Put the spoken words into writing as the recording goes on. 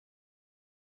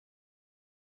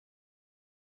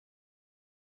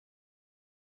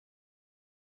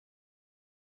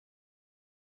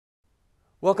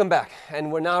Welcome back,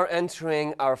 and we're now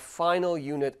entering our final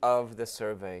unit of the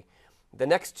survey. The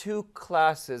next two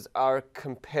classes are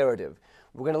comparative.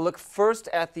 We're going to look first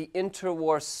at the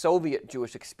interwar Soviet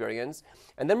Jewish experience,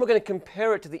 and then we're going to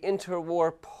compare it to the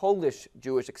interwar Polish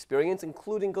Jewish experience,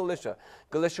 including Galicia.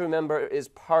 Galicia, remember, is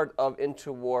part of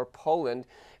interwar Poland.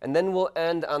 And then we'll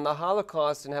end on the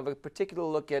Holocaust and have a particular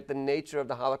look at the nature of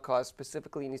the Holocaust,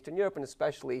 specifically in Eastern Europe and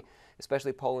especially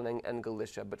Poland and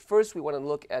Galicia. But first, we want to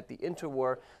look at the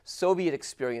interwar Soviet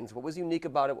experience. What was unique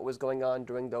about it? What was going on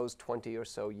during those 20 or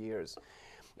so years?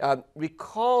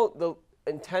 Recall the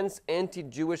intense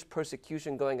anti-Jewish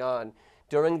persecution going on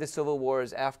during the civil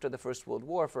wars after the First World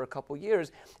War for a couple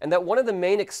years, and that one of the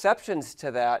main exceptions to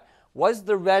that was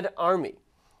the Red Army.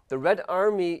 The Red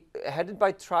Army, headed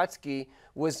by Trotsky,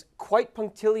 was quite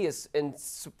punctilious in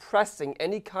suppressing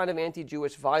any kind of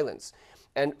anti-Jewish violence.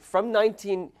 And from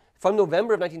November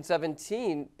of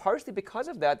 1917, partially because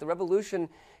of that, the revolution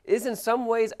is in some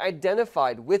ways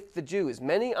identified with the Jews.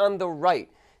 Many on the right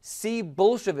see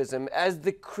Bolshevism as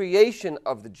the creation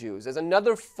of the Jews, as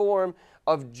another form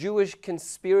of Jewish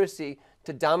conspiracy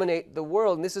to dominate the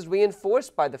world. And this is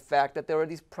reinforced by the fact that there are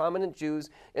these prominent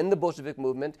Jews in the Bolshevik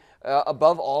movement,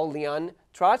 above all Leon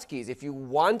Trotsky's. If you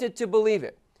wanted to believe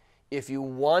it,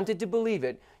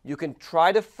 you can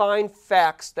try to find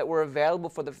facts that were available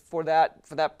for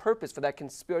that purpose, for that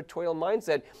conspiratorial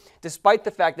mindset, despite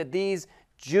the fact that these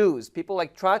Jews, people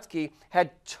like Trotsky, had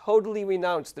totally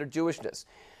renounced their Jewishness.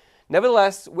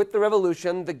 Nevertheless, with the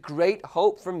revolution, the great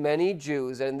hope for many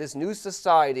Jews and this new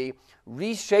society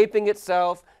reshaping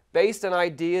itself based on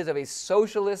ideas of a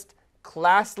socialist,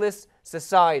 classless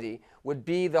society would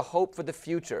be the hope for the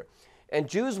future. And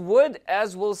Jews would,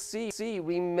 as we'll see,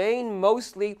 remain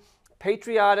mostly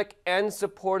patriotic and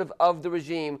supportive of the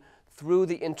regime through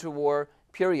the interwar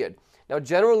period. Now,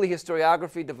 generally,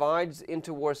 historiography divides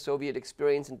interwar Soviet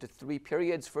experience into three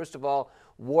periods. First of all,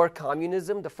 war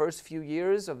communism, the first few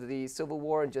years of the Civil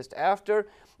War and just after.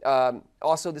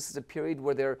 Also, this is a period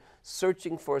where they're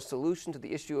searching for a solution to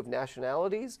the issue of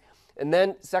nationalities. And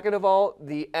then, second of all,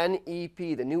 the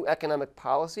NEP, the New Economic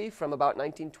Policy, from about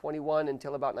 1921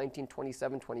 until about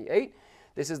 1927-28.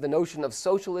 This is the notion of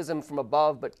socialism from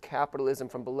above, but capitalism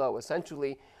from below.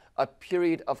 Essentially, a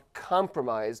period of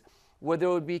compromise where there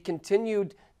would be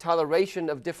continued toleration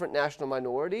of different national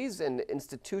minorities and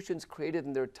institutions created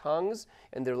in their tongues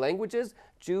and their languages.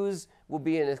 Jews will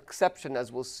be an exception,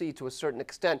 as we'll see, to a certain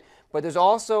extent. But there's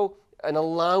also an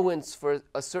allowance for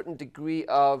a certain degree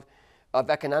of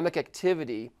economic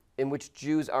activity in which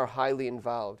Jews are highly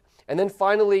involved. And then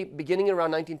finally, beginning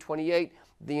around 1928,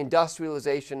 the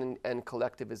industrialization and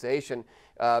collectivization.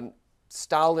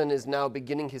 Stalin is now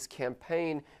beginning his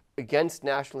campaign against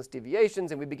nationalist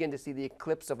deviations, and we begin to see the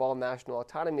eclipse of all national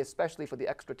autonomy, especially for the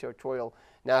extraterritorial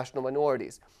national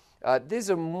minorities.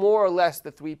 These are more or less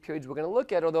the three periods we're going to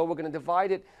look at, although we're going to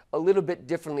divide it a little bit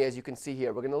differently, as you can see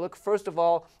here. We're going to look, first of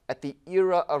all, at the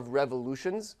era of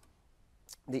revolutions,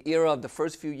 the era of the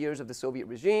first few years of the Soviet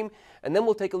regime, and then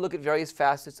we'll take a look at various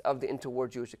facets of the interwar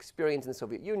Jewish experience in the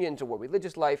Soviet Union, interwar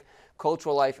religious life,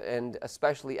 cultural life, and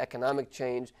especially economic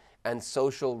change and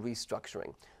social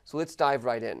restructuring. So let's dive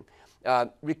right in.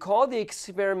 Recall the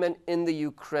experiment in the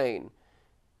Ukraine,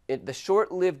 the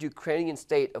short-lived Ukrainian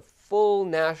state of full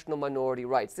national minority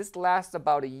rights. This lasts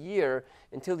about a year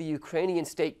until the Ukrainian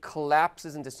state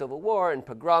collapses into civil war and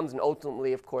pogroms, and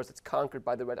ultimately, of course, it's conquered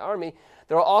by the Red Army.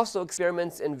 There are also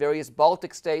experiments in various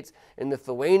Baltic states, in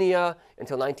Lithuania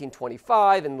until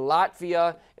 1925, in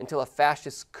Latvia until a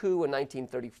fascist coup in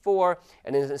 1934,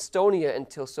 and in Estonia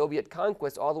until Soviet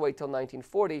conquest all the way till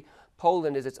 1940.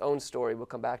 Poland is its own story. We'll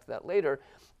come back to that later.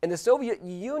 In the Soviet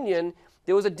Union,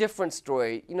 there was a different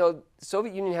story. You know, the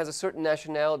Soviet Union has a certain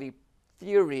nationality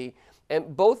theory,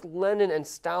 and both Lenin and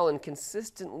Stalin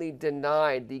consistently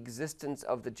denied the existence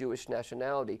of the Jewish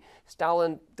nationality.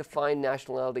 Stalin defined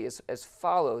nationality as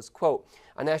follows, quote,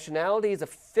 "A nationality is a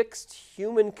fixed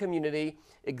human community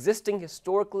existing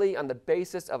historically on the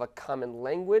basis of a common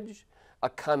language, a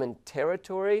common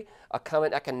territory, a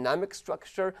common economic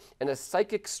structure, and a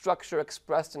psychic structure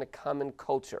expressed in a common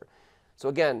culture." So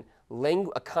again,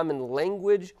 a common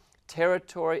language,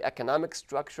 territory, economic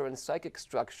structure, and psychic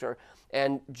structure.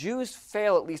 And Jews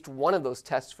fail at least one of those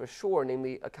tests for sure,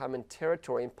 namely a common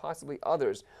territory and possibly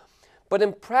others. But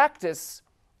in practice,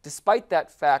 despite that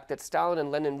fact that Stalin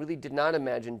and Lenin really did not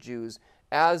imagine Jews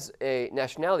as a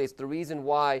nationality, it's the reason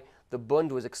why the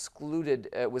Bund was excluded,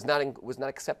 was not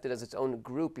accepted as its own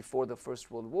group before the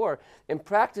First World War. In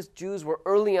practice, Jews were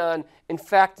early on, in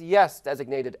fact, yes,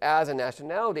 designated as a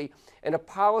nationality, and a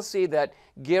policy that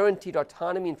guaranteed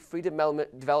autonomy and free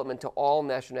development to all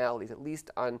nationalities, at least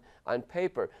on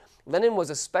paper. Lenin was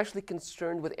especially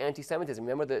concerned with anti-Semitism.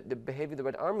 Remember the behavior of the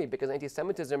Red Army, because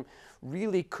anti-Semitism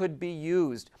really could be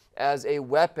used as a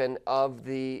weapon of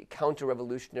the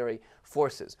counter-revolutionary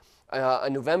forces.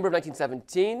 In November of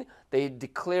 1917, they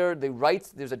declared the rights,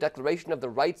 there's a declaration of the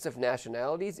rights of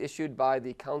nationalities issued by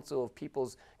the Council of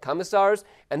People's Commissars,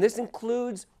 and this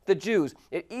includes the Jews.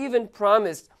 It even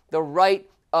promised the right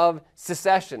of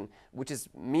secession, which is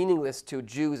meaningless to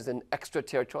Jews as an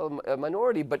extraterritorial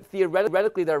minority, but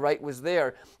theoretically their right was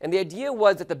there. And the idea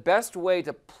was that the best way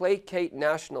to placate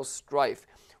national strife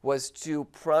was to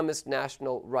promise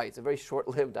national rights, a very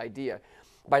short-lived idea.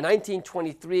 By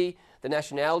 1923, the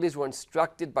nationalities were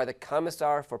instructed by the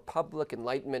Commissar for Public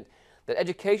Enlightenment that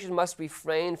education must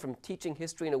refrain from teaching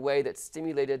history in a way that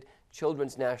stimulated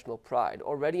children's national pride.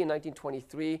 Already in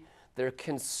 1923, they're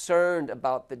concerned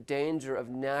about the danger of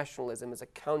nationalism as a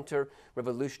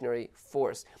counter-revolutionary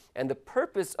force. And the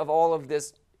purpose of all of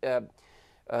this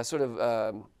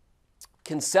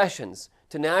concessions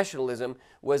to nationalism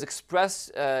was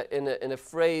expressed in a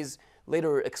phrase,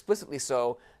 later explicitly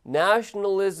so: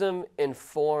 nationalism in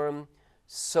form,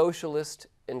 socialist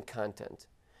in content.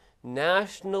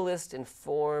 Nationalist in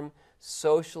form,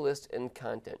 socialist in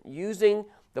content. Using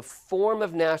the form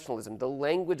of nationalism, the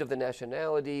language of the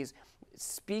nationalities,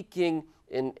 speaking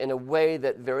in a way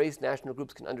that various national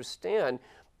groups can understand,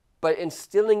 but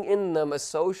instilling in them a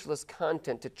socialist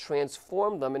content to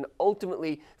transform them and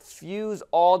ultimately fuse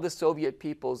all the Soviet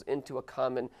peoples into a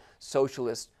common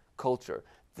socialist culture.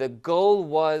 The goal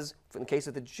was, in the case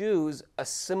of the Jews,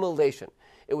 assimilation.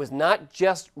 It was not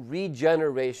just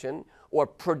regeneration or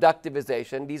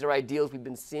productivization. These are ideals we've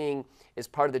been seeing as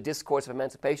part of the discourse of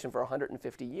emancipation for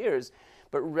 150 years,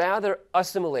 but rather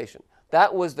assimilation.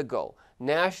 That was the goal.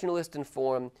 Nationalist in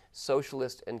form,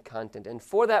 socialist in content. And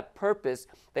for that purpose,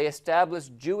 they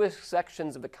established Jewish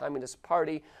sections of the Communist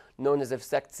Party known as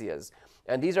Evsektsias.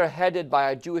 And these are headed by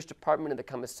a Jewish department in the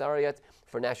Commissariat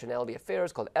for Nationality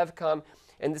Affairs called Evcom.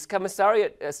 And this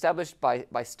commissariat, established by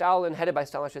Stalin, headed by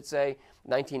Stalin, I should say,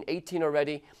 1918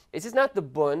 already. This is not the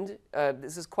Bund.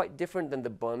 This is quite different than the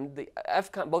Bund. The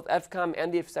both Evcom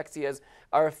and the Evsektsias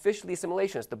are officially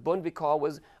assimilationists. The Bund, we call,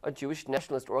 was a Jewish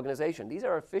nationalist organization. These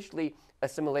are officially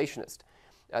assimilationist.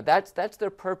 That's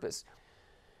their purpose.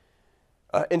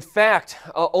 In fact,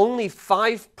 only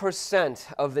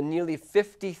 5% of the nearly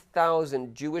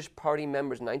 50,000 Jewish party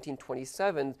members in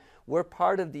 1927 were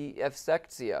part of the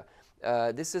Evsektsia.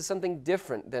 This is something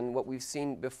different than what we've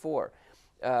seen before.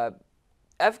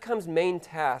 Evcom's main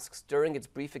tasks during its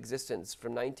brief existence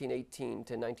from 1918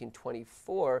 to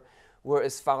 1924 were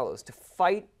as follows: to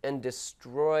fight and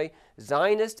destroy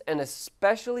Zionist and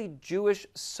especially Jewish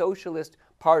socialist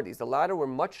parties. The latter were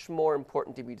much more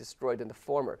important to be destroyed than the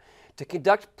former. To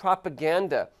conduct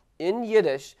propaganda in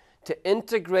Yiddish to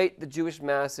integrate the Jewish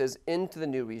masses into the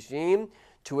new regime,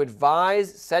 to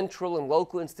advise central and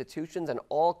local institutions on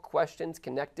all questions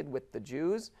connected with the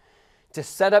Jews, to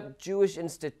set up Jewish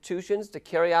institutions to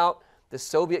carry out the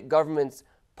Soviet government's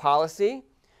policy,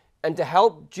 and to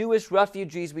help Jewish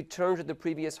refugees return to their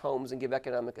previous homes and give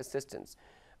economic assistance.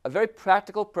 A very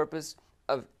practical purpose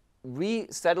of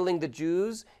resettling the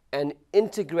Jews and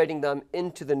integrating them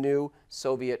into the new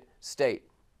Soviet state.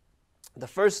 The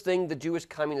first thing the Jewish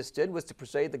communists did was to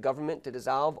persuade the government to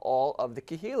dissolve all of the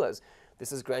kehilas.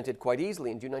 This is granted quite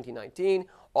easily. In June 1919,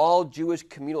 all Jewish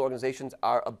communal organizations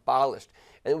are abolished.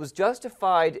 And it was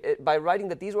justified by writing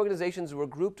that these organizations were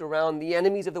grouped around the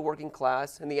enemies of the working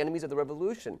class and the enemies of the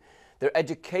revolution. Their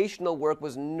educational work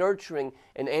was nurturing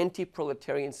an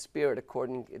anti-proletarian spirit,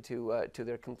 according to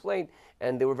their complaint,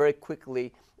 and they were very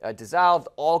quickly dissolved.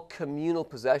 All communal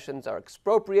possessions are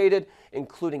expropriated,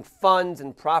 including funds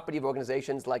and property of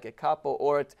organizations like Ekapo,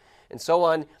 Ort, and so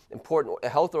on, important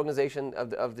health organization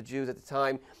of the Jews at the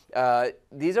time.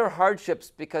 These are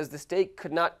hardships because the state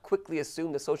could not quickly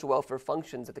assume the social welfare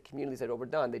functions that the communities had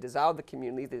overdone. They dissolved the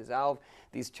communities, they dissolved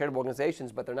these charitable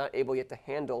organizations, but they're not able yet to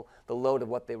handle the load of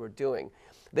what they were doing.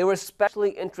 They were especially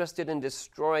interested in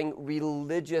destroying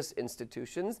religious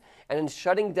institutions and in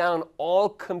shutting down all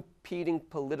competing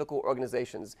political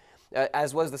organizations,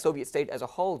 as was the Soviet state as a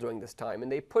whole during this time.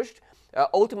 And they pushed,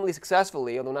 ultimately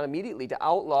successfully, although not immediately, to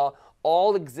outlaw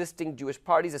all existing Jewish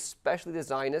parties, especially the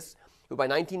Zionists, who by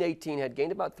 1918 had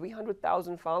gained about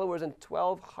 300,000 followers and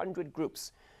 1,200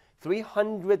 groups.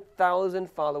 300,000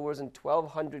 followers and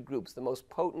 1,200 groups, the most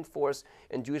potent force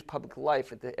in Jewish public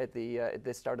life at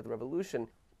the start of the revolution.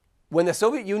 When the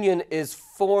Soviet Union is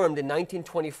formed in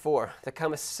 1924, the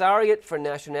Commissariat for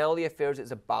Nationality Affairs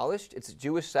is abolished, its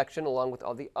Jewish section along with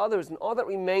all the others, and all that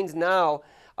remains now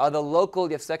are the local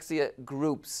Yevsektia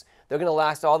groups. They're going to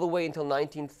last all the way until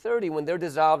 1930 when they're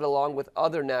dissolved along with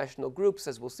other national groups,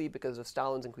 as we'll see because of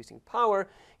Stalin's increasing power.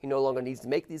 He no longer needs to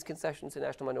make these concessions to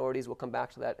national minorities. We'll come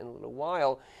back to that in a little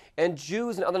while. And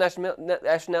Jews and other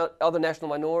national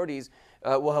minorities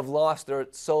will have lost their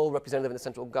sole representative in the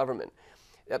central government.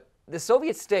 The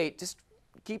Soviet state, just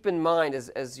keep in mind,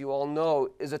 as you all know,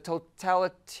 is a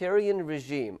totalitarian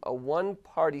regime, a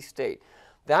one-party state.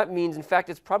 That means, in fact,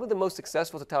 it's probably the most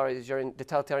successful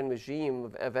totalitarian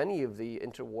regime of any of the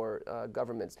interwar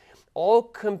governments. All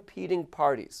competing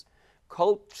parties,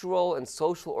 cultural and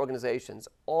social organizations,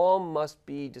 all must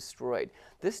be destroyed.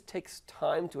 This takes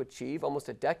time to achieve, almost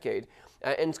a decade,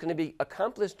 and it's going to be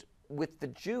accomplished with the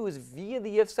Jews via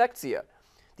the Yevsektia.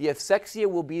 The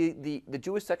Yevsektia will be the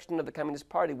Jewish section of the Communist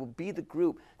Party will be the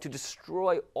group to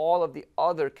destroy all of the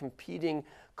other competing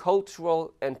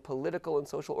cultural and political and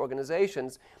social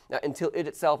organizations until it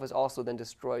itself is also then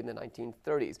destroyed in the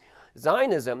 1930s.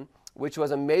 Zionism, which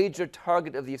was a major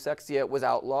target of the Yevsektia, was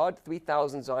outlawed.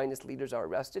 3,000 Zionist leaders are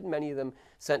arrested, many of them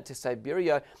sent to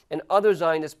Siberia, and other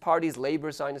Zionist parties,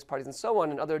 labor Zionist parties and so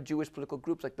on, and other Jewish political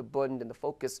groups like the Bund and the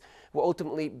Focus were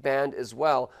ultimately banned as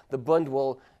well. The Bund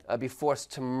will be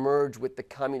forced to merge with the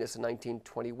communists in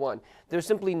 1921. There's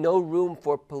simply no room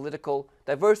for political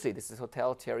diversity. This is a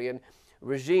totalitarian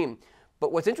regime.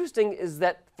 But what's interesting is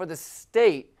that for the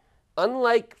state,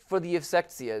 unlike for the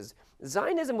Yevsektias,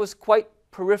 Zionism was quite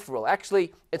peripheral.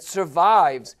 Actually, it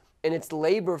survives in its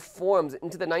labor forms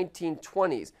into the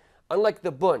 1920s. Unlike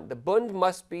the Bund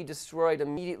must be destroyed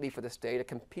immediately for the state, a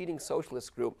competing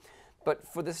socialist group. But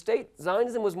for the state,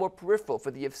 Zionism was more peripheral.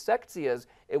 For the Yevsektias,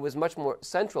 it was much more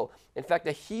central. In fact,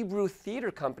 a Hebrew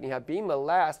theater company, Habima,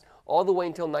 lasts all the way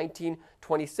until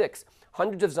 1926.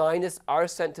 Hundreds of Zionists are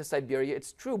sent to Siberia,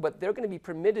 it's true, but they're going to be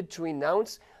permitted to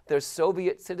renounce their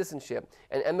Soviet citizenship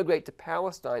and emigrate to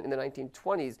Palestine in the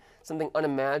 1920s, something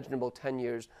unimaginable 10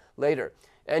 years later.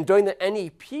 And during the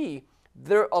NEP,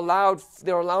 they're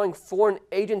allowing foreign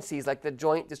agencies like the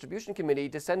Joint Distribution Committee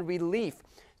to send relief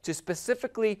to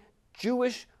specifically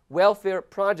Jewish welfare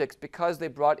projects because they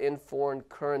brought in foreign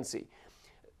currency.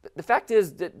 The fact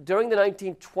is that during the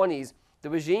 1920s, the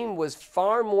regime was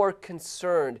far more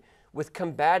concerned with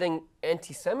combating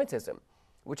anti-Semitism,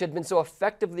 which had been so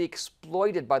effectively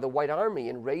exploited by the White Army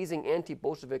in raising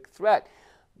anti-Bolshevik threat,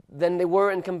 than they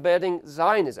were in combating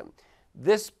Zionism.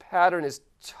 This pattern is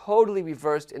totally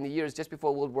reversed in the years just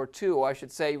before World War II, or I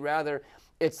should say rather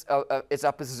its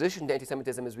opposition to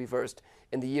anti-Semitism is reversed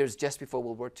in the years just before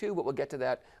World War II, but we'll get to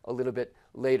that a little bit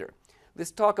later.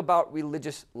 Let's talk about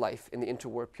religious life in the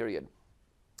interwar period.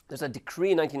 There's a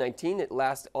decree in 1919, it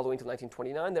lasts all the way until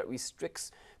 1929, that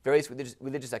restricts various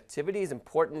religious activities.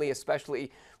 Importantly, especially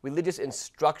religious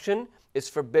instruction is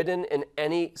forbidden in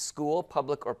any school,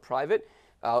 public or private.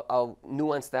 I'll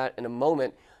nuance that in a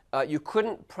moment. You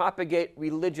couldn't propagate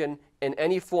religion in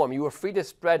any form. You were free to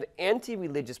spread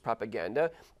anti-religious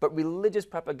propaganda, but religious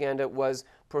propaganda was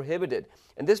prohibited.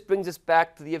 And this brings us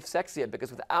back to the Yevsektia,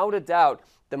 because without a doubt,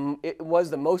 it was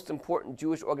the most important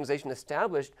Jewish organization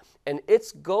established, and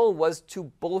its goal was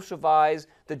to Bolshevize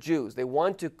the Jews. They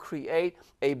want to create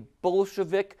a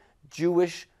Bolshevik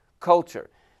Jewish culture.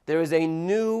 There is a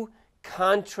new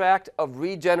contract of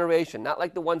regeneration, not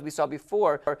like the ones we saw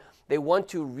before. They want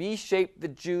to reshape the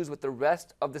Jews with the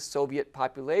rest of the Soviet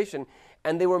population,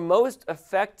 and they were most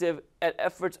effective at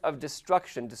efforts of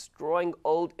destruction, destroying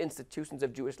old institutions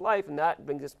of Jewish life, and that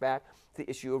brings us back to the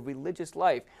issue of religious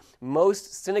life.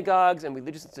 Most synagogues and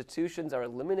religious institutions are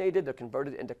eliminated. They're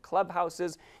converted into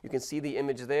clubhouses. You can see the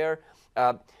image there.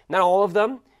 Not all of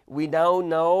them. We now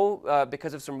know,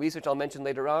 because of some research I'll mention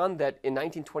later on, that in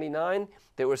 1929,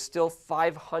 there were still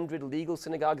 500 legal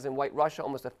synagogues in White Russia,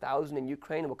 almost 1,000 in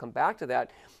Ukraine, and we'll come back to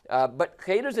that. But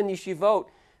cheters and yeshivot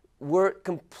were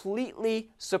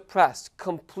completely suppressed,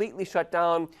 completely shut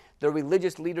down, their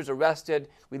religious leaders arrested,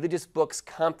 religious books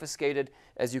confiscated,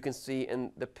 as you can see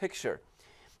in the picture.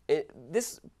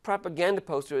 This propaganda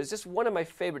poster is just one of my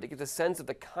favorite. It gives a sense of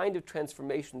the kind of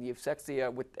transformation the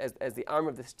Yevsektia, as the arm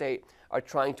of the state, are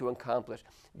trying to accomplish.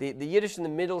 The Yiddish in the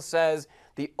middle says,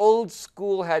 "The old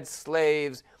school had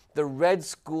slaves, the red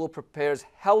school prepares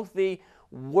healthy,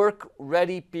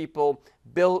 work-ready people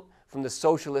built from the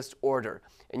socialist order."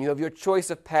 And you have your choice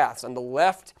of paths. On the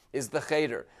left is the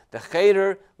cheder. The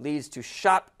cheder leads to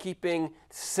shopkeeping,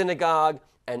 synagogue,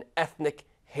 and ethnic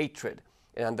hatred.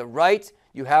 And on the right,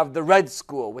 you have the red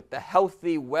school with the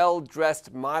healthy,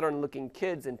 well-dressed, modern-looking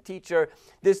kids and teacher.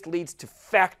 This leads to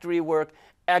factory work,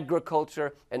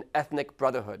 agriculture, and ethnic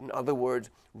brotherhood. In other words,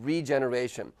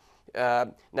 regeneration.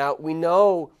 Now, we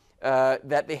know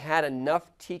that they had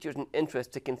enough teachers and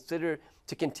interest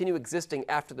to continue existing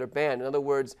after their ban. In other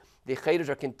words, the Cheders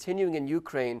are continuing in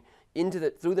Ukraine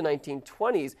through the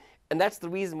 1920s, and that's the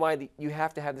reason why you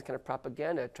have to have this kind of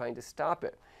propaganda trying to stop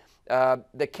it.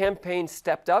 The campaign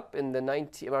stepped up in around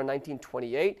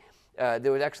 1928.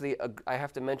 There was actually, I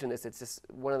have to mention this, it's just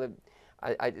one of the,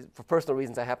 for personal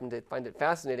reasons, I happen to find it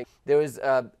fascinating. There's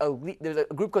a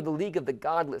group called the League of the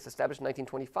Godless, established in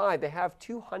 1925. They have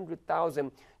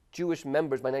 200,000 Jewish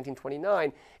members by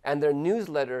 1929, and their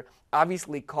newsletter,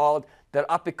 obviously called the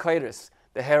Apikoiris,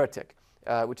 the heretic,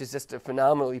 which is just a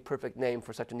phenomenally perfect name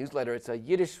for such a newsletter. It's a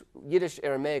Yiddish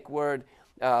Aramaic word,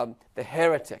 the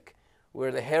heretic.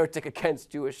 We're the heretic against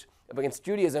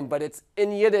Judaism, but it's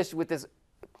in Yiddish with this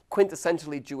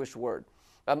quintessentially Jewish word.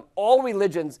 All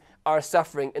religions are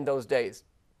suffering in those days,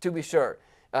 to be sure.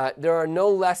 There are no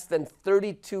less than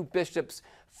 32 bishops,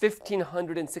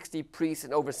 1,560 priests,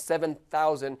 and over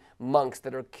 7,000 monks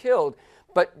that are killed.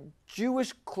 But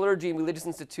Jewish clergy and religious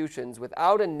institutions,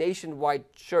 without a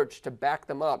nationwide church to back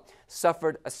them up,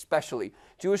 suffered especially.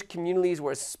 Jewish communities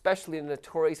were especially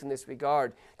notorious in this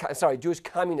regard. Jewish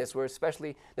communists were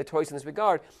especially notorious in this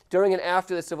regard. During and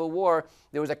after the Civil War,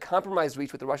 there was a compromise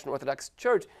reached with the Russian Orthodox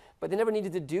Church, but they never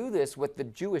needed to do this with the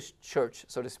Jewish church,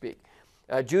 so to speak.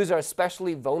 Jews are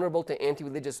especially vulnerable to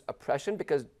anti-religious oppression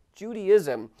because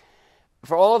Judaism,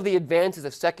 for all of the advances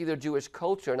of secular Jewish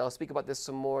culture, and I'll speak about this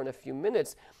some more in a few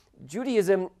minutes,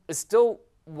 Judaism is still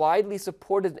widely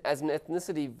supported as an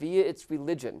ethnicity via its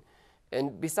religion.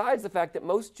 And besides the fact that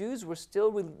most Jews were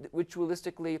still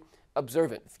ritualistically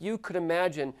observant. Few could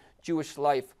imagine Jewish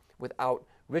life without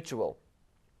ritual.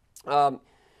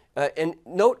 And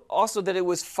note also that it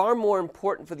was far more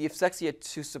important for the Yefsexia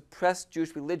to suppress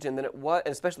Jewish religion than it was,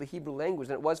 and especially Hebrew language,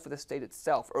 than it was for the state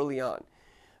itself early on.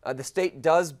 The state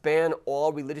does ban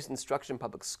all religious instruction in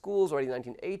public schools already in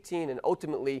 1918, and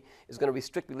ultimately is going to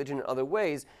restrict religion in other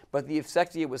ways, but the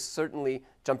Yefsexia was certainly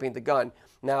jumping the gun.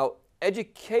 Now,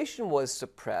 education was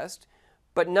suppressed,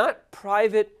 but not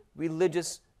private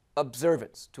religious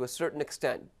observance to a certain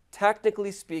extent.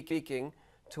 Technically speaking,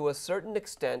 to a certain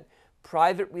extent,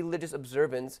 private religious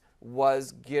observance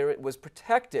was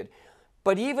protected.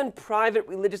 But even private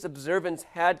religious observance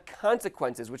had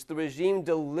consequences, which the regime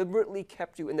deliberately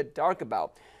kept you in the dark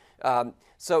about.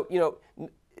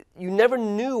 You never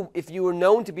knew if you were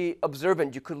known to be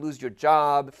observant. You could lose your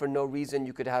job for no reason.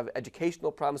 You could have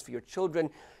educational problems for your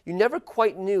children. You never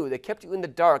quite knew. They kept you in the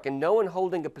dark, and no one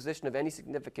holding a position of any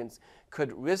significance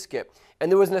could risk it.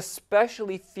 And there was an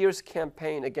especially fierce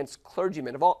campaign against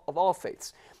clergymen of all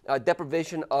faiths.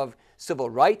 Deprivation of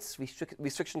civil rights,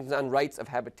 restrictions on rights of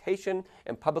habitation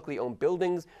and publicly owned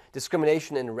buildings,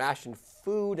 discrimination in rationed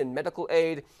food and medical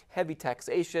aid, heavy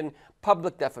taxation,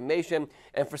 public defamation,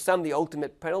 and for some the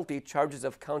ultimate penalty, charges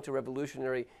of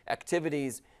counter-revolutionary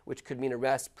activities, which could mean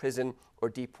arrest, prison, or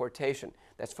deportation.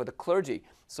 That's for the clergy.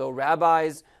 So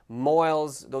rabbis,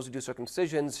 moels, those who do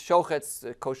circumcisions,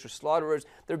 shochets, kosher slaughterers,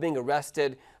 they're being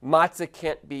arrested. Matzah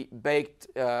can't be baked.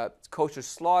 Kosher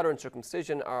slaughter and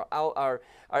circumcision are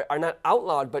not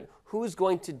outlawed, but who's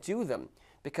going to do them?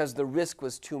 Because the risk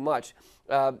was too much.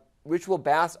 Ritual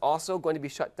baths also going to be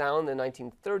shut down in the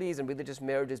 1930s, and religious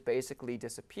marriages basically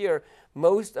disappear.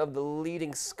 Most of the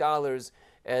leading scholars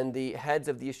and the heads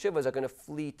of the yeshivas are going to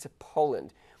flee to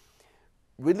Poland.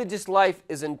 Religious life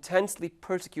is intensely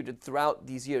persecuted throughout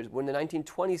these years. We're in the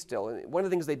 1920s still. And one of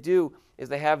the things they do is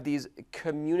they have these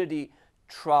community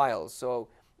trials. So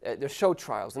they're show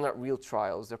trials. They're not real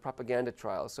trials. They're propaganda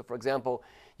trials. So for example,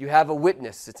 you have a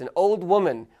witness. It's an old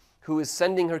woman who is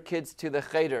sending her kids to the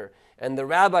cheder. And the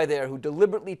rabbi there who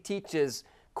deliberately teaches,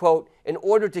 quote, in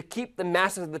order to keep the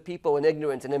masses of the people in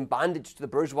ignorance and in bondage to the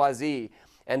bourgeoisie.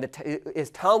 And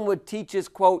his Talmud teaches,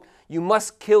 quote, you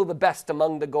must kill the best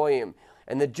among the goyim.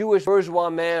 And the Jewish bourgeois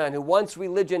man who wants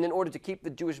religion in order to keep the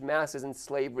Jewish masses in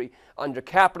slavery under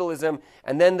capitalism,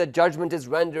 and then the judgment is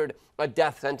rendered a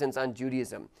death sentence on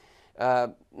Judaism.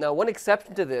 Now, one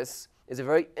exception to this is a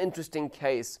very interesting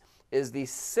case, is the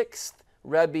 6th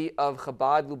Rebbe of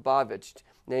Chabad Lubavitch,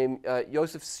 named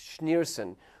Yosef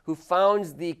Schneerson, who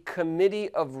founds the Committee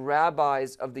of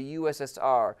Rabbis of the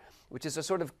USSR, which is a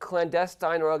sort of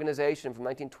clandestine organization from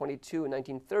 1922 and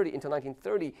 1930 until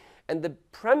 1930. And the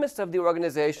premise of the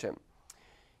organization,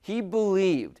 he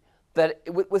believed that,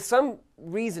 with some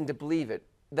reason to believe it,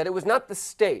 that it was not the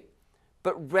state,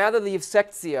 but rather the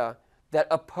Yefsexia that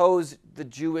opposed the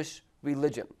Jewish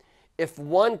religion. if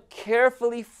one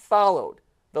carefully followed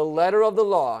the letter of the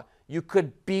law, you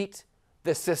could beat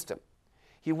the system.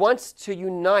 He wants to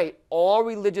unite all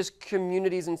religious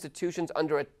communities and institutions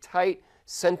under a tight,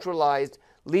 centralized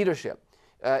leadership.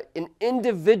 An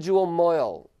individual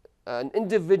moel, an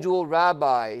individual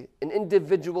rabbi, an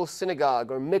individual synagogue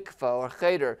or mikveh or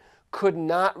cheder could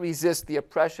not resist the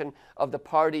oppression of the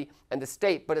party and the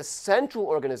state, but a central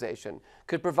organization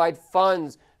could provide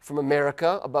funds from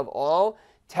America, above all,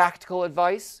 tactical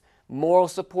advice, moral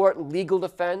support, legal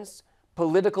defense,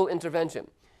 political intervention.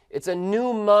 It's a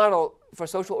new model for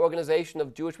social organization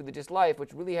of Jewish religious life,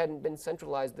 which really hadn't been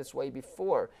centralized this way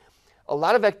before. A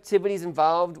lot of activities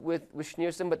involved with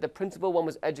Schneerson, but the principal one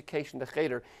was education, the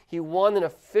cheder. He won an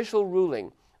official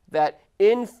ruling that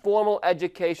informal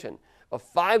education of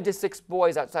 5 to 6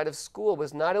 boys outside of school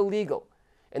was not illegal.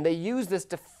 And they used this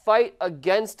to fight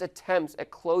against attempts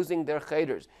at closing their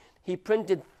cheders. He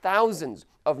printed thousands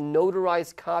of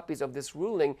notarized copies of this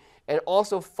ruling and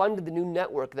also funded the new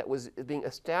network that was being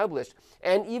established,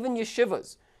 and even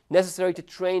yeshivas necessary to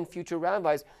train future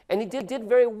rabbis. And he did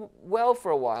very well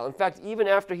for a while. In fact, even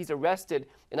after he's arrested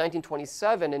in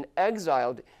 1927 and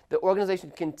exiled, the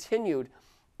organization continued,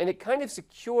 and it kind of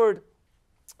secured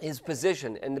his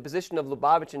position and the position of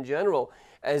Lubavitch in general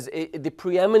as the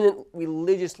preeminent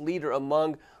religious leader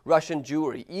among Russian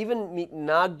Jewry. Even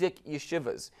mitnagdik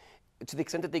yeshivas, to the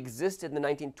extent that they existed in the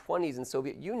 1920s in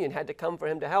Soviet Union, had to come for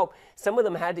him to help. Some of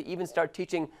them had to even start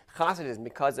teaching Hasidism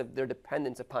because of their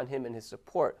dependence upon him and his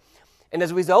support. And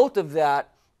as a result of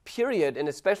that period, and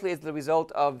especially as the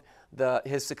result of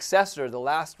his successor, the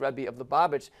last Rebbe of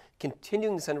Lubavitch,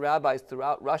 continuing to send rabbis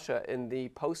throughout Russia in the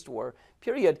post-war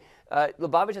period,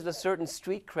 Lubavitch has a certain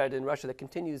street cred in Russia that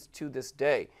continues to this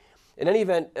day. In any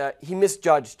event, he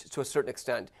misjudged to a certain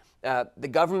extent. The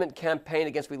government campaign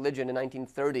against religion in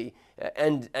 1930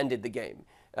 ended the game.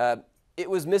 It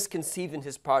was misconceived in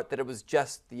his part that it was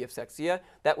just the Yevsektia.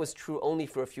 That was true only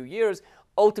for a few years.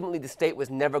 Ultimately, the state was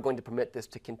never going to permit this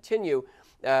to continue.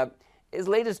 As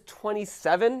late as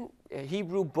 27,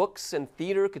 Hebrew books and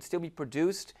theater could still be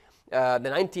produced. The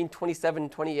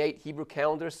 1927-28 Hebrew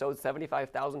calendar sold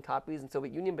 75,000 copies in the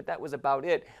Soviet Union, but that was about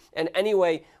it. And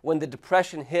anyway, when the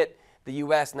Depression hit the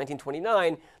U.S. in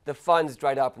 1929, the funds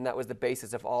dried up, and that was the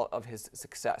basis of all of his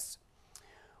success.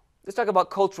 Let's talk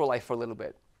about cultural life for a little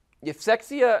bit.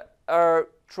 Yevsektia are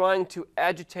trying to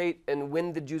agitate and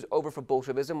win the Jews over for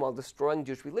Bolshevism while destroying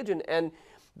Jewish religion, and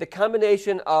the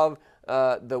combination of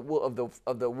the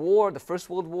war, the First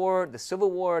World War, the Civil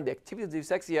War, the activities of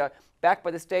Yevsektia, backed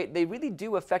by the state, they really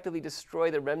do effectively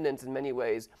destroy the remnants in many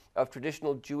ways of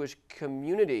traditional Jewish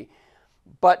community.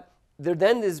 But there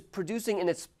then is producing in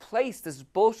its place this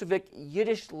Bolshevik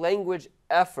Yiddish language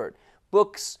effort,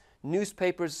 books,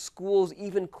 newspapers, schools,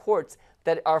 even courts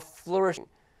that are flourishing.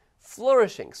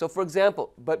 Flourishing. So for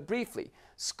example, but briefly,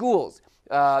 schools.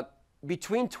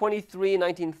 Between 1923 and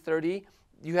 1930,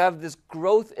 you have this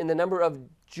growth in the number of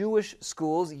Jewish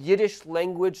schools, Yiddish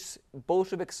language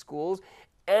Bolshevik schools,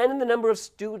 and in the number of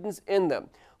students in them.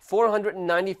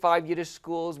 495 Yiddish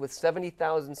schools with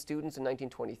 70,000 students in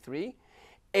 1923.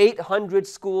 800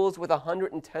 schools with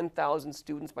 110,000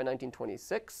 students by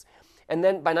 1926. And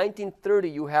then by 1930,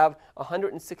 you have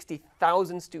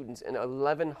 160,000 students in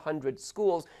 1,100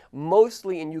 schools,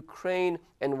 mostly in Ukraine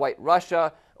and White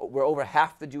Russia, where over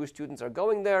half the Jewish students are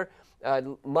going there,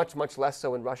 much, much less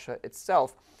so in Russia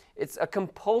itself. It's a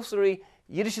compulsory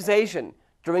Yiddishization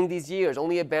during these years,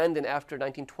 only abandoned after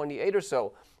 1928 or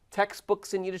so.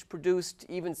 Textbooks in Yiddish produced,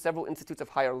 even several institutes of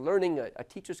higher learning,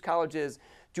 teachers' colleges,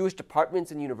 Jewish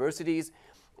departments and universities.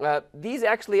 These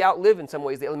actually outlive, in some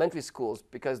ways, the elementary schools,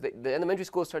 because the elementary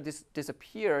schools started to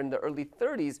disappear in the early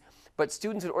 30s, but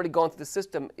students had already gone through the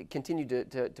system, continued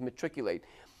to matriculate.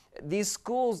 These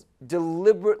schools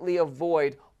deliberately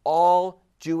avoid all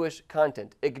Jewish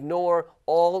content, ignore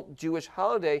all Jewish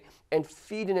holiday, and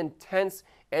feed an intense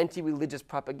anti-religious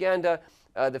propaganda.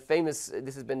 This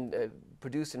has been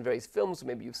produced in various films, so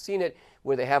maybe you've seen it,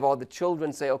 where they have all the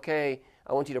children say, okay,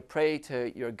 I want you to pray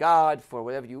to your God for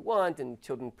whatever you want, and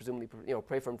children presumably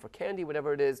pray for him for candy,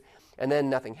 whatever it is, and then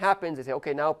nothing happens. They say,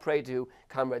 okay, now pray to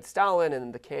Comrade Stalin, and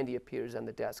then the candy appears on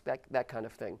the desk, that kind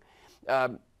of thing.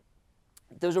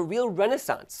 There's a real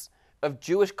renaissance of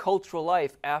Jewish cultural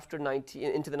life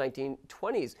into the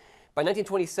 1920s. By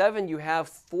 1927, you have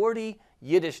 40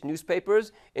 Yiddish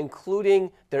newspapers,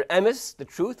 including their emes, the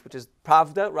Truth, which is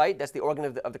Pravda, right? That's the organ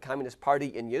of the Communist Party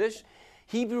in Yiddish.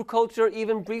 Hebrew culture,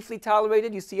 even briefly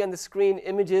tolerated. You see on the screen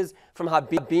images from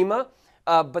Habima,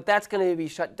 but that's going to be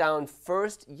shut down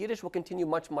first. Yiddish will continue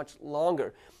much, much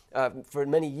longer, for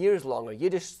many years longer.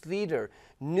 Yiddish theater,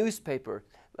 newspaper,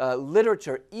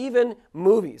 literature, even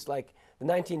movies like the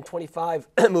 1925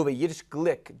 movie Yiddish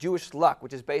Glick, Jewish Luck,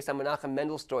 which is based on Menachem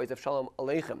Mendel's stories of Shalom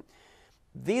Aleichem.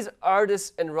 These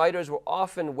artists and writers were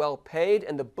often well paid,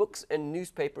 and the books and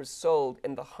newspapers sold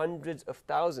in the hundreds of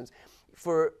thousands.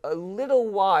 For a little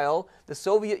while, the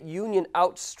Soviet Union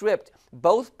outstripped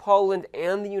both Poland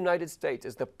and the United States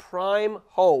as the prime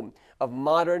home of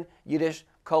modern Yiddish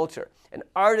culture. And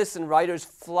artists and writers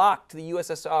flocked to the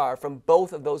USSR from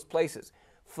both of those places,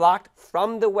 flocked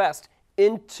from the West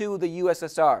into the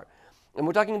USSR. And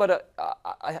we're talking about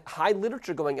a high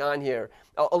literature going on here,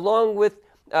 along with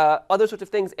other sorts of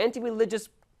things. Anti-religious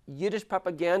Yiddish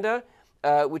propaganda,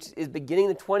 which is beginning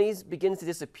in the 20s, begins to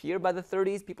disappear by the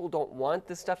 30s. People don't want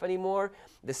this stuff anymore.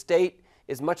 The state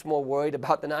is much more worried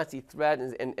about the Nazi threat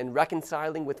and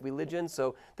reconciling with religion.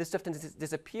 So this stuff tends to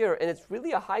disappear, and it's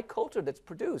really a high culture that's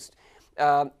produced.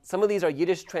 Some of these are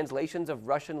Yiddish translations of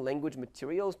Russian language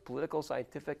materials, political,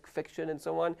 scientific fiction, and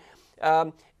so on.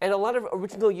 And a lot of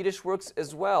original Yiddish works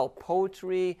as well,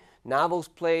 poetry, novels,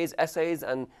 plays, essays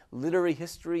on literary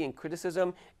history and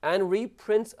criticism, and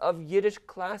reprints of Yiddish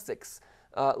classics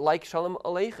like Shalom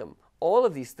Aleichem, all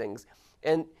of these things.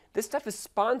 And this stuff is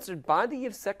sponsored by the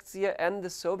Yevsektia and the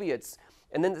Soviets.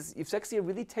 And then the Yevsektia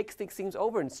really takes things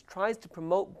over and tries to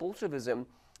promote Bolshevism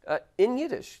in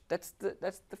Yiddish. That's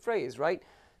the phrase, right?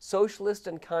 Socialist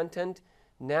in content,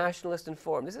 nationalist in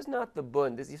form. This is not the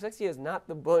Bund. This Yevsektia is not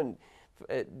the Bund.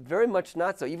 Very much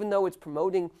not so. Even though it's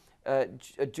promoting a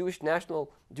Jewish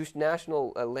national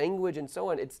language and so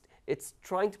on, it's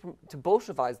trying to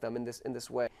Bolshevize them in this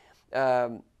way.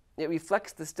 It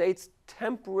reflects the state's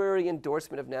temporary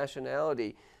endorsement of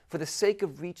nationality for the sake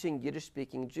of reaching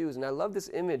Yiddish-speaking Jews. And I love this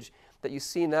image that you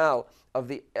see now of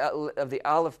the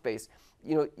Aleph base.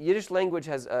 You know, Yiddish language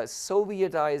has a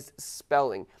Sovietized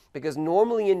spelling because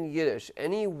normally in Yiddish,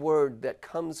 any word that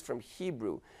comes from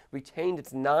Hebrew retained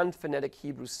its non-phonetic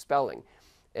Hebrew spelling.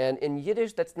 And in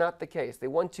Yiddish, that's not the case. They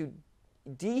want to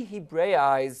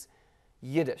de-Hebraize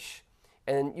Yiddish.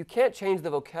 And you can't change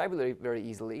the vocabulary very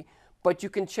easily, but you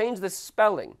can change the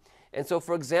spelling. And so,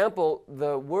 for example,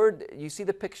 the word, you see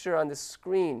the picture on the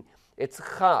screen, it's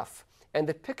chaf. And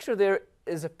the picture there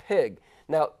is a pig.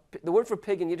 Now, the word for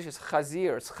pig in Yiddish is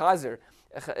chazir, it's chazer.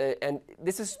 And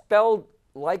this is spelled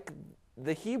like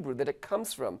the Hebrew that it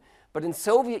comes from. But in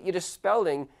Soviet Yiddish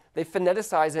spelling, they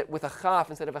phoneticize it with a chaf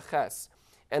instead of a ches.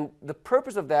 And the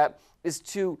purpose of that is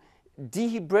to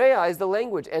de-Hebraize the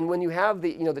language. And when you have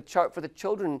the chart for the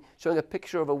children showing a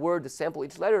picture of a word to sample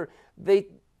each letter, they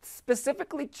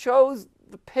specifically chose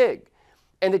the pig.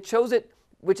 And it chose it,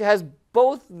 which has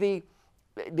both the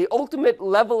ultimate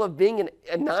level of being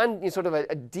a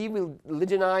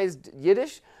de-religionized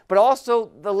Yiddish, but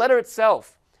also the letter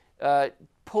itself,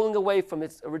 pulling away from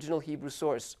its original Hebrew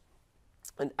source.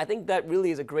 And I think that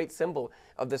really is a great symbol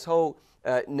of this whole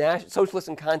socialist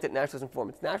in content, nationalist in form.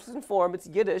 It's nationalist in form, it's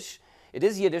Yiddish. It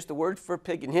is Yiddish, the word for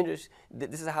pig in Yiddish.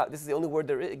 This is the only word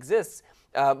that exists.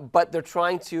 But they're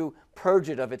trying to purge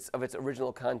it of its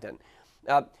original content.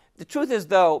 The truth is,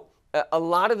 though, a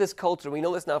lot of this culture, we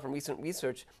know this now from recent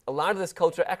research, a lot of this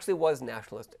culture actually was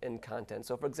nationalist in content.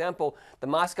 So, for example, the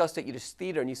Moscow State Yiddish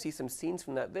Theater, and you see some scenes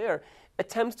from that there,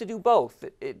 attempts to do both.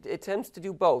 It attempts to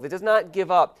do both. It does not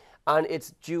give up on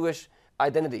its Jewish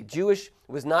identity. Jewish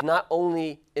was not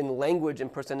only in language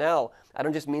and personnel. I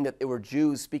don't just mean that they were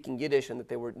Jews speaking Yiddish and that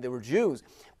they were Jews,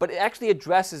 but it actually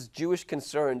addresses Jewish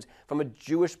concerns from a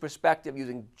Jewish perspective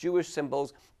using Jewish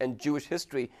symbols and Jewish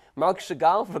history. Marc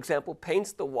Chagall, for example,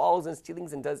 paints the walls and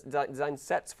ceilings and does design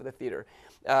sets for the theater.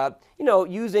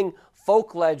 Using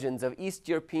folk legends of East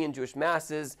European Jewish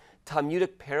masses,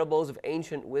 Talmudic parables of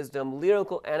ancient wisdom,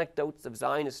 lyrical anecdotes of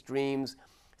Zionist dreams,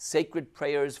 sacred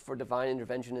prayers for divine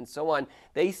intervention, and so on.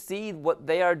 They see what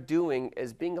they are doing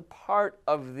as being a part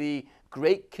of the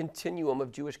great continuum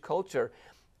of Jewish culture,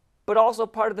 but also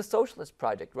part of the socialist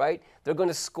project, right? They're going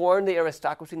to scorn the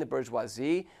aristocracy and the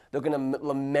bourgeoisie. They're going to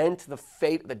lament the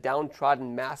fate of the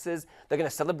downtrodden masses. They're going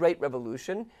to celebrate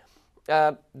revolution.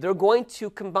 They're going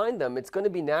to combine them. It's going to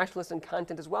be nationalist in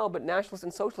content as well, but nationalist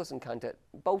and socialist in content,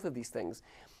 both of these things.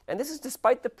 And this is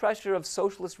despite the pressure of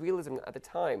socialist realism at the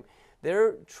time.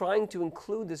 They're trying to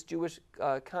include this Jewish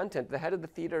content. The head of the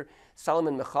theater,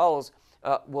 Solomon Michals,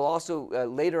 will also,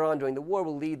 later on during the war,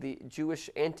 will lead the Jewish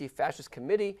Anti-Fascist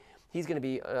Committee. He's going to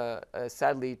be,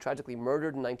 sadly, tragically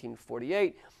murdered in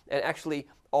 1948. And actually,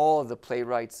 all of the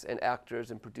playwrights and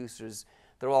actors and producers,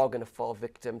 they're all going to fall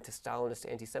victim to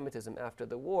Stalinist anti-Semitism after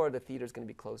the war. The theater is going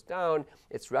to be closed down.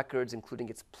 Its records, including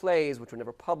its plays, which were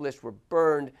never published, were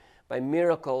burned by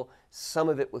miracle, some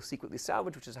of it was secretly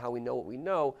salvaged, which is how we know what we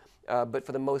know, but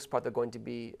for the most part, they're going to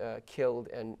be killed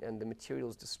and the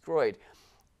materials destroyed.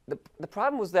 The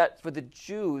problem was that for the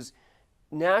Jews,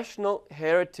 national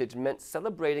heritage meant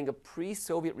celebrating a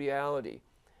pre-Soviet reality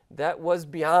that was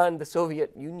beyond the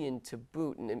Soviet Union to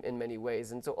boot in many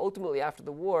ways. And so ultimately, after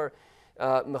the war,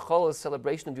 Mechol's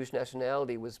celebration of Jewish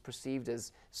nationality was perceived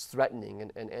as threatening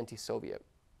and anti-Soviet.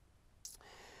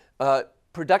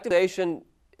 Productivization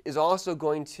is also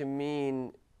going to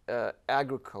mean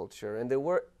agriculture, and there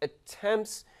were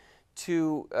attempts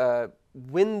to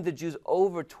win the Jews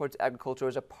over towards agriculture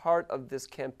as a part of this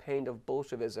campaign of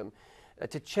Bolshevism,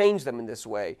 to change them in this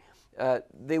way.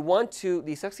 The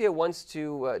Ysaksya wants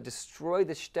to destroy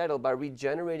the shtetl by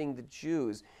regenerating the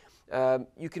Jews.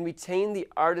 You can retain the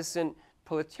artisan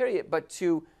proletariat, but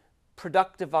to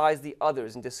productivize the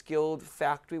others into skilled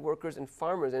factory workers and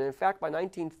farmers. And in fact, by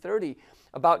 1930,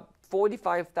 about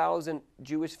 45,000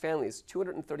 Jewish families,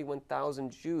 231,000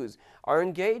 Jews, are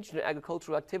engaged in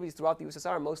agricultural activities throughout the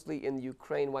USSR, mostly in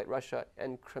Ukraine, White Russia,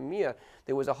 and Crimea.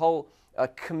 There was a whole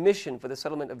commission for the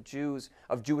settlement of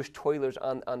Jewish toilers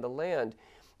on the land.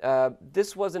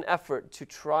 This was an effort to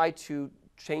try to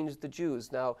change the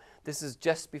Jews. Now, this is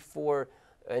just before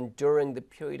and during the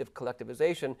period of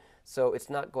collectivization, so it's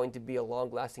not going to be a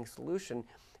long-lasting solution.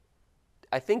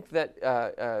 I think that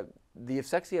the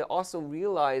Ysaksya also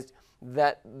realized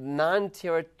that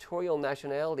non-territorial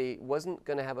nationality wasn't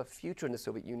going to have a future in the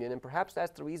Soviet Union, and perhaps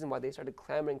that's the reason why they started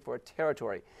clamoring for a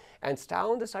territory. And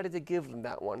Stalin decided to give them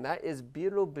that one. That is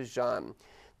Birobidzhan,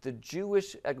 the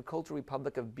Jewish Agricultural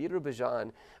Republic of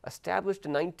Birobidzhan, established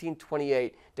in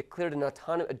 1928, declared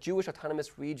a Jewish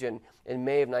autonomous region in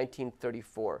May of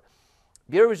 1934.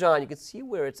 Birobidzhan, you can see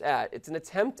where it's at. It's an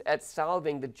attempt at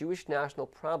solving the Jewish national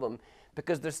problem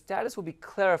because their status will be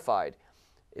clarified.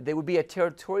 They would be a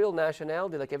territorial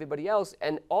nationality like everybody else,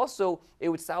 and also it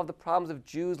would solve the problems of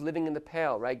Jews living in the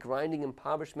Pale, right? Grinding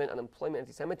impoverishment, unemployment,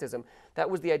 anti-Semitism. That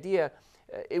was the idea.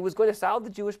 It was going to solve the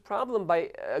Jewish problem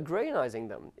by agrarianizing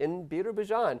them in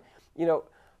Birobidzhan. You know,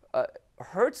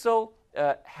 Herzl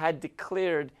had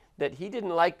declared that he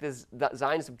didn't like this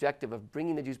Zionist objective of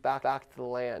bringing the Jews back to the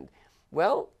land.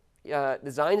 Well, the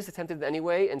Zionists attempted it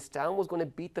anyway, and Stalin was going to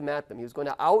beat them at them. He was going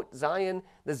to out-Zion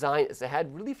the Zionists. It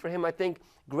had really, for him, I think,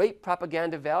 great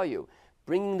propaganda value,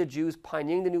 bringing the Jews,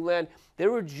 pioneering the new land.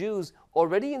 There were Jews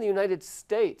already in the United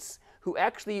States who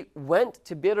actually went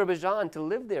to Birobidzhan to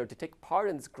live there, to take part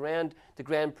in this grand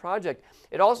project.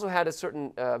 It also had a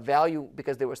certain value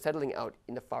because they were settling out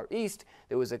in the Far East.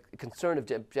 There was a concern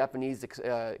of Japanese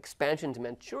expansion to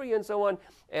Manchuria and so on,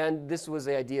 and this was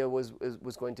the idea was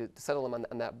going to settle them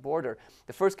on that border.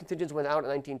 The first contingents went out in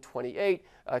 1928,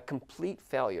 a complete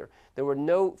failure. There were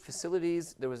no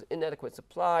facilities, there was inadequate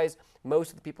supplies,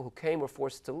 most of the people who came were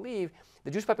forced to leave.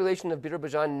 The Jewish population of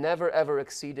Birobidzhan never ever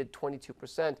exceeded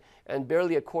 22%, and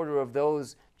barely a quarter of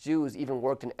those Jews even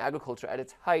worked in agriculture. At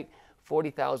its height,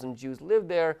 40,000 Jews lived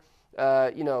there.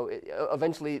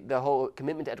 Eventually the whole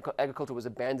commitment to agriculture was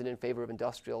abandoned in favor of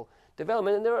industrial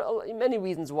development, and there are many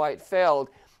reasons why it failed,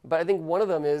 but I think one of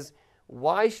them is,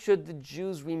 why should the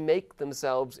Jews remake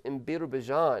themselves in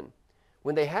Birobidzhan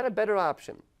when they had a better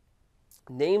option?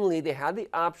 Namely, they had the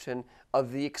option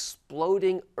of the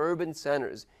exploding urban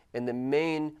centers in the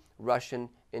main Russian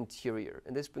interior.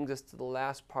 And this brings us to the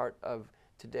last part of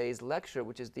today's lecture,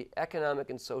 which is the economic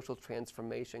and social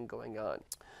transformation going on.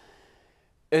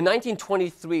 In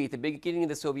 1923, at the beginning of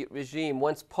the Soviet regime,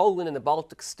 once Poland and the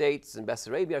Baltic states and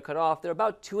Bessarabia are cut off, there are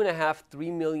about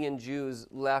 2.5–3 million Jews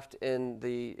left in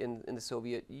the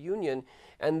Soviet Union,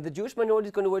 and the Jewish minority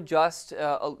is going to adjust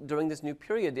during this new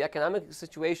period. The economic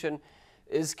situation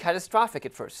is catastrophic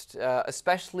at first,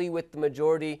 especially with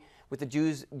the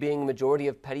Jews being a majority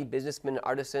of petty businessmen and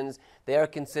artisans. They are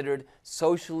considered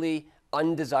socially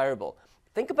undesirable.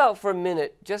 Think about for a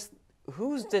minute just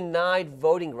who's denied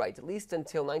voting rights, at least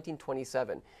until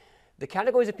 1927. The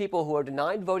categories of people who are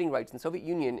denied voting rights in the Soviet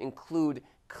Union include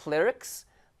clerics,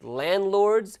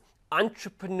 landlords,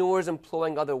 entrepreneurs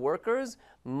employing other workers,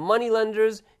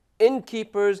 moneylenders,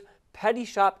 innkeepers, petty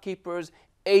shopkeepers,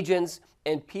 agents,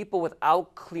 and people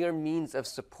without clear means of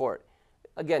support.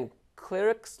 Again,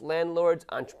 clerics, landlords,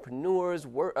 entrepreneurs,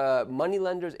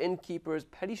 moneylenders, innkeepers,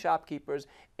 petty shopkeepers,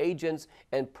 agents,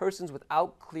 and persons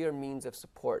without clear means of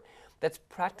support. That's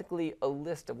practically a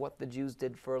list of what the Jews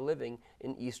did for a living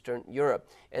in Eastern Europe.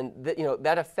 And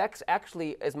that affects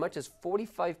actually as much as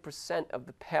 45% of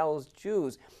the Pale's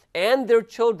Jews and their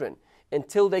children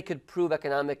until they could prove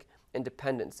economic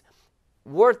independence.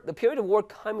 The period of war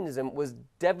communism was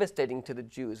devastating to the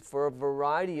Jews for a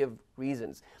variety of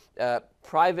reasons.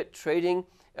 Private trading,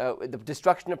 the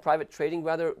destruction of private trading,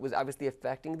 rather, was obviously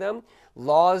affecting them.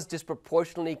 Laws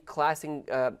disproportionately class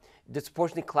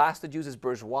the Jews as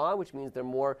bourgeois, which means they're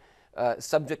more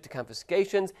subject to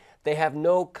confiscations. They have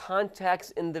no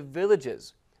contacts in the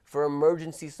villages for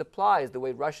emergency supplies, the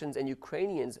way Russians and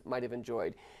Ukrainians might have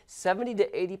enjoyed. 70 to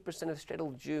 80% of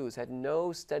shtetl Jews had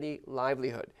no steady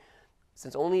livelihood.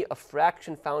 Since only a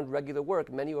fraction found regular work,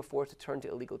 many were forced to turn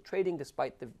to illegal trading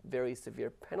despite the very severe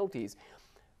penalties.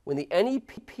 When the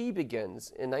NEP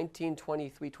begins in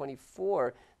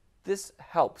 1923-24, this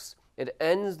helps. It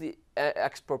ends the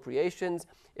expropriations,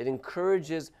 it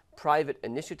encourages private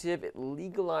initiative, it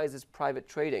legalizes private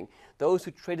trading. Those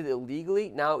who traded illegally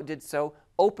now did so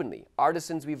openly.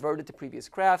 Artisans reverted to previous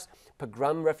crafts,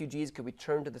 pogrom refugees could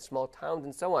return to the small towns,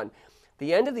 and so on.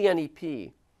 The end of the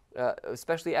NEP,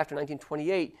 especially after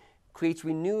 1928, creates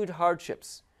renewed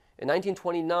hardships. In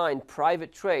 1929,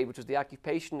 private trade, which was the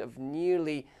occupation of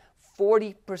nearly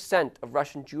 40% of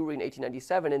Russian Jewry in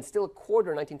 1897 and still a quarter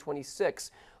in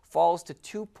 1926, falls to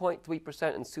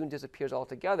 2.3% and soon disappears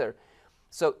altogether.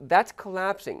 So that's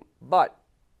collapsing. But,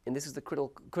 and this is the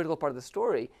critical part of the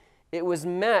story, it was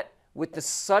met with the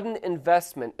sudden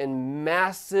investment in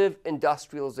massive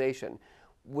industrialization,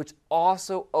 which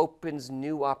also opens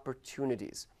new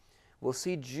opportunities. We'll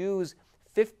see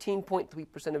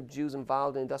 15.3% of Jews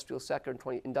involved in industrial sector in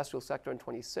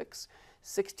 26,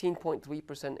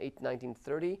 16.3% in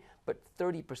 1930, but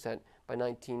 30% by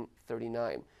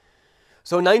 1939.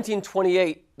 So in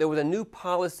 1928, there was a new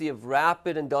policy of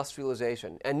rapid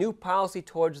industrialization and new policy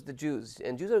towards the Jews.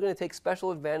 And Jews are going to take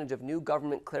special advantage of new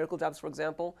government clerical jobs, for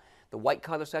example. The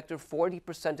white-collar sector,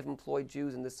 40% of employed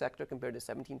Jews in this sector compared to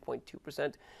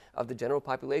 17.2% of the general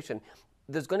population.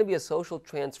 There's going to be a social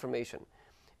transformation.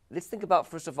 Let's think about,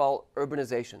 first of all,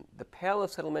 urbanization. The Pale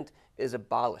of Settlement is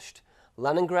abolished.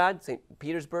 Leningrad, St.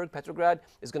 Petersburg, Petrograd,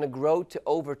 is going to grow to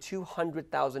over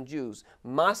 200,000 Jews.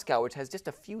 Moscow, which has just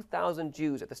a few thousand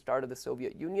Jews at the start of the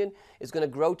Soviet Union, is going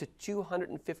to grow to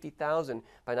 250,000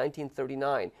 by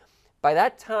 1939. By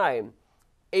that time,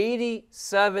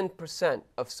 87%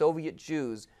 of Soviet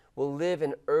Jews will live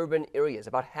in urban areas,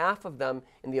 about half of them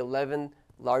in the 11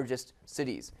 largest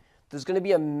cities. There's going to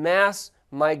be a mass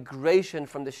migration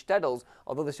from the shtetls,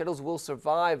 although the shtetls will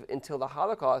survive until the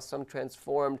Holocaust, some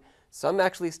transformed, some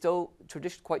actually still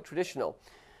quite traditional.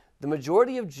 The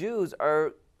majority of Jews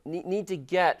need to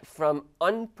get from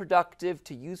unproductive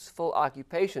to useful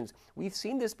occupations. We've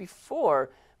seen this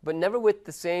before, but never with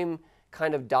the same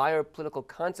kind of dire political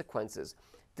consequences.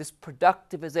 This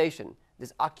productivization,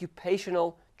 this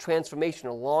occupational transformation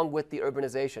along with the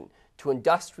urbanization to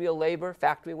industrial labor,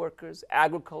 factory workers,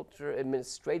 agriculture,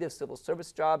 administrative, civil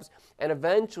service jobs, and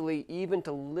eventually even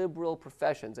to liberal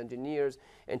professions, engineers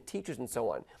and teachers and so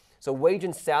on. So wage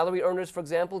and salary earners, for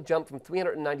example, jumped from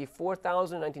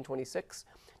 394,000 in 1926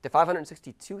 to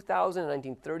 562,000 in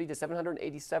 1930 to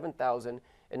 787,000 in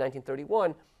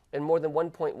 1931 and more than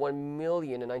 1.1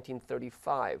 million in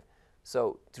 1935.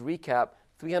 So to recap,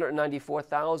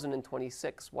 394,000 in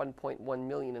 26, 1.1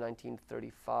 million in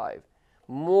 1935.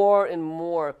 More and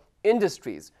more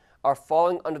industries are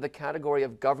falling under the category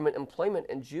of government employment,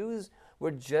 and Jews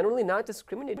were generally not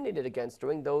discriminated against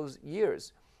during those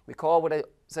years. Recall what I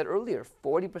said earlier,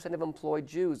 40% of employed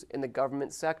Jews in the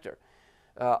government sector.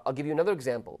 I'll give you another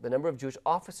example. The number of Jewish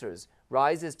officers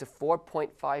rises to 4.5%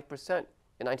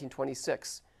 in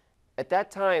 1926. At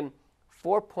that time,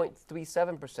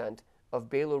 4.37% of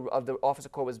the officer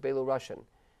corps was Belarusian.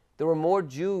 There were more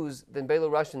Jews than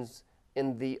Belarusians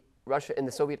in the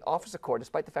Soviet officer corps,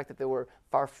 despite the fact that there were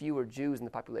far fewer Jews in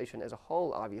the population as a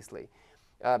whole, obviously.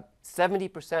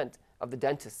 70% of the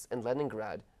dentists in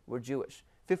Leningrad were Jewish.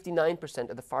 59%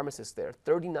 of the pharmacists there,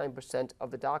 39%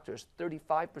 of the doctors,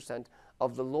 35%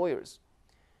 of the lawyers.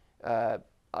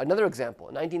 Another example,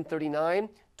 in 1939,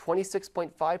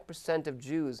 26.5% of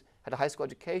Jews had a high school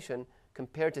education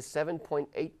compared to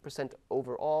 7.8%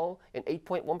 overall and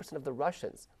 8.1% of the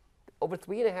Russians, over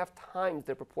 3.5 times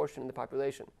their proportion in the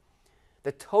population.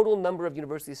 The total number of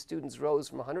university students rose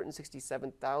from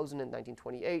 167,000 in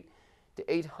 1928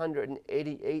 to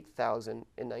 888,000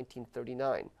 in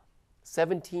 1939.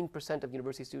 17% of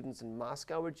university students in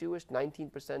Moscow were Jewish,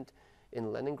 19%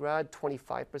 in Leningrad,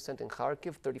 25% in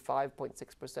Kharkiv,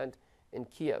 35.6% in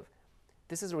Kiev.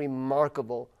 This is a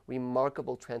remarkable,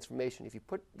 remarkable transformation. If you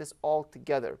put this all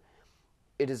together,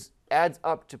 it adds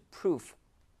up to proof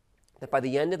that by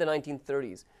the end of the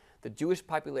 1930s, the Jewish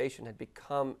population had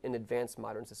become an advanced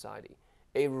modern society,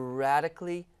 a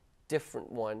radically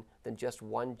different one than just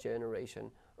one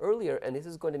generation earlier, and this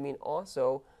is going to mean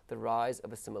also the rise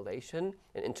of assimilation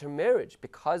and intermarriage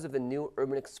because of the new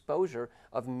urban exposure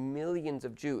of millions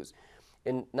of Jews.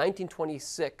 In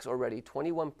 1926 already,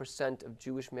 21% of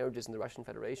Jewish marriages in the Russian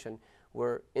Federation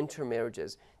were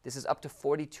intermarriages. This is up to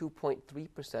 42.3%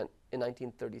 in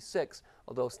 1936,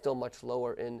 although still much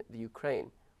lower in the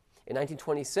Ukraine. In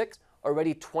 1926,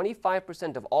 already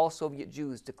 25% of all Soviet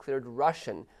Jews declared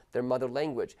Russian their mother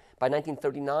language. By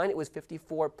 1939, it was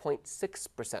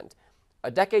 54.6%.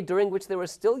 A decade during which there were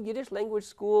still Yiddish language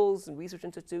schools and research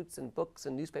institutes and books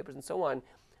and newspapers and so on.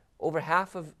 Over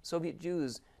half of Soviet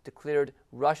Jews declared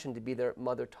Russian to be their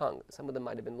mother tongue. Some of them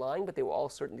might have been lying, but they were all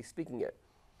certainly speaking it.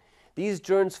 These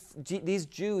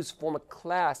Jews form a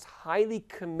class highly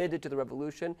committed to the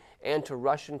revolution and to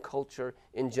Russian culture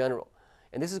in general.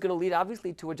 And this is going to lead,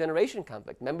 obviously, to a generation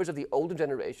conflict. Members of the older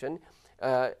generation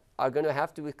are going to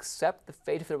have to accept the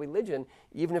fate of their religion,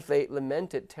 even if they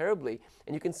lament it terribly.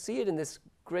 And you can see it in this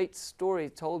great story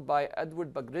told by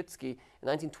Edward Bagritsky in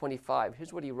 1925.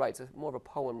 Here's what he writes. It's more of a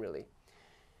poem, really,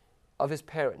 of his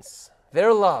parents.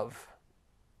 Their love.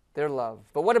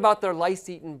 But what about their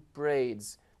lice-eaten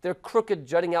braids, their crooked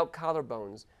jutting out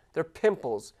collarbones, their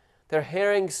pimples, their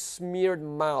herring-smeared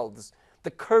mouths,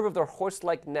 the curve of their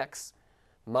horse-like necks?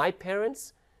 My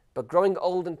parents, but growing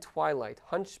old in twilight,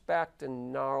 hunchbacked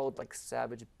and gnarled like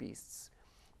savage beasts.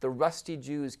 The rusty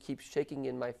Jews keep shaking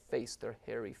in my face their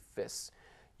hairy fists.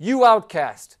 You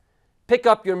outcast! Pick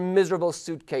up your miserable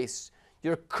suitcase.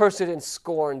 You're cursed in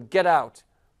scorn. Get out.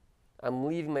 I'm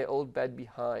leaving my old bed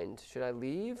behind. Should I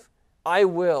leave? I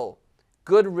will.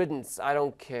 Good riddance. I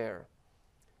don't care.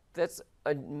 That's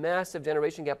a massive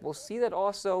generation gap. We'll see that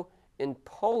also in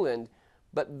Poland.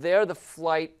 But there the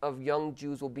flight of young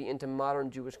Jews will be into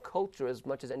modern Jewish culture as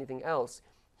much as anything else.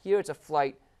 Here it's a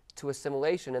flight to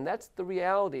assimilation, and that's the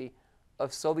reality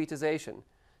of Sovietization.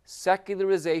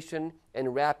 Secularization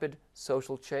and rapid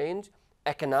social change,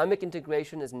 economic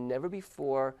integration as never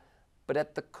before, but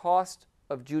at the cost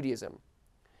of Judaism.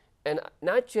 And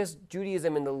not just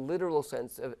Judaism in the literal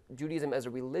sense of Judaism as a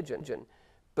religion,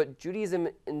 but Judaism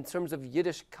in terms of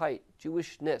Yiddishkeit,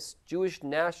 Jewishness, Jewish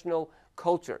national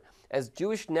culture. As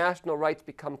Jewish national rights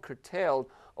become curtailed,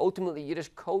 ultimately Yiddish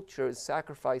culture is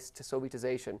sacrificed to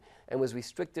Sovietization and was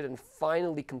restricted and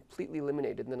finally completely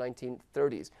eliminated in the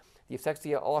 1930s. The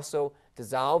Yevsektia also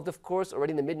dissolved, of course.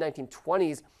 Already in the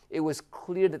mid-1920s, it was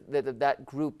clear that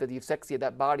group, that the Yevsektia,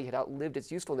 that body, had outlived its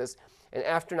usefulness. And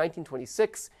after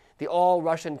 1926, the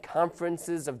all-Russian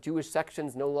conferences of Jewish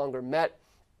sections no longer met.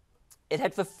 It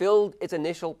had fulfilled its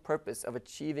initial purpose of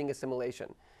achieving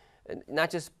assimilation. And not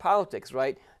just politics,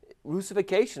 right?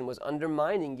 Russification was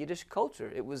undermining Yiddish culture.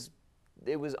 It was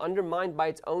undermined by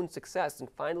its own success. And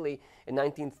finally, in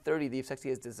 1930, the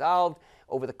Yevsektia is dissolved.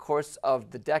 Over the course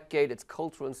of the decade, its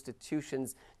cultural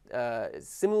institutions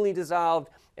similarly dissolved.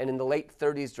 And in the late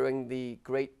 30s, during the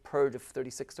Great Purge of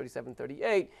 36, 37,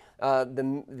 38,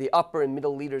 the upper and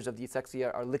middle leaders of the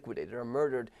Yevsektia are liquidated, are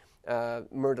murdered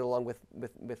along with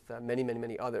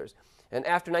many others. And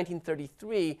after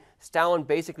 1933, Stalin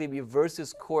basically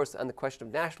reverses course on the question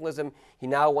of nationalism. He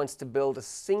now wants to build a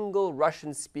single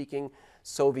Russian-speaking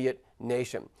Soviet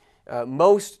nation.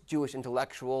 Most Jewish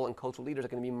intellectual and cultural leaders are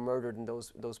going to be murdered in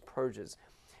those purges.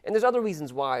 And there's other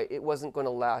reasons why it wasn't going to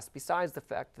last, besides the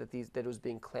fact that it was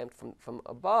being clamped from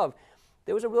above.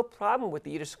 There was a real problem with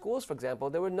the Yiddish schools, for example.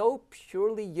 There were no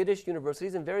purely Yiddish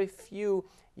universities and very few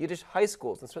Yiddish high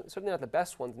schools, and certainly not the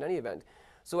best ones in any event.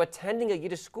 So attending a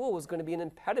Yiddish school was going to be an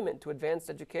impediment to advanced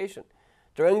education.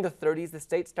 During the 30s, the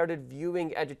state started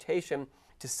viewing agitation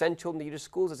to send children to Yiddish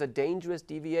schools as a dangerous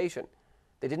deviation.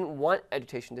 They didn't want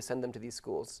agitation to send them to these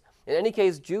schools. In any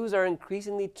case, Jews are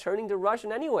increasingly turning to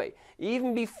Russian anyway,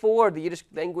 even before the Yiddish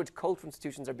language cultural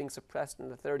institutions are being suppressed in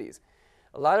the 30s.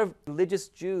 A lot of religious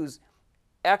Jews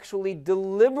actually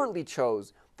deliberately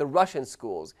chose the Russian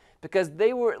schools because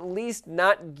they were at least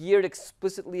not geared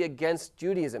explicitly against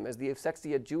Judaism as the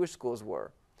Yevsektia Jewish schools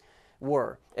were.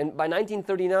 And by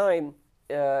 1939,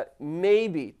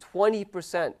 maybe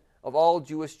 20% of all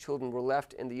Jewish children were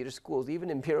left in the Yiddish schools, even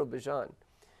in Birobidzhan.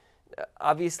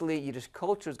 Obviously, Yiddish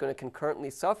culture is going to concurrently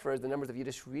suffer as the numbers of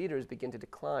Yiddish readers begin to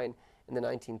decline in the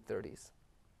 1930s.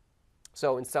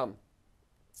 So, in sum,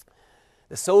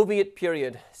 the Soviet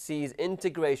period sees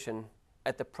integration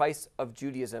at the price of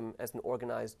Judaism as an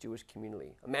organized Jewish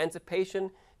community. Emancipation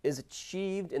is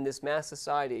achieved in this mass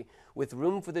society with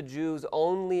room for the Jews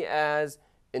only as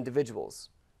individuals,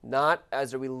 not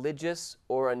as a religious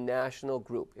or a national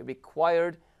group. It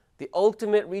required the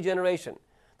ultimate regeneration,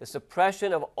 the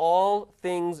suppression of all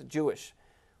things Jewish.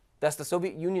 Thus, the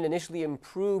Soviet Union initially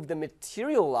improved the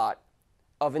material lot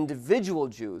of individual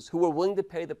Jews who were willing to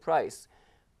pay the price,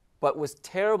 but was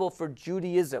terrible for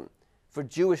Judaism, for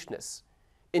Jewishness.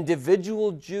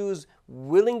 Individual Jews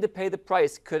willing to pay the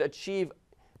price could achieve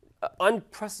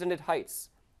unprecedented heights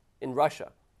in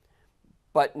Russia,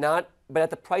 but at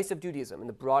the price of Judaism in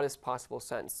the broadest possible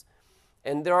sense.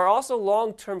 And there are also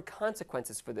long-term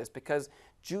consequences for this, because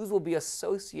Jews will be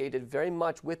associated very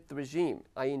much with the regime,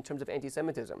 i.e. in terms of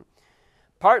anti-Semitism.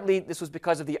 Partly this was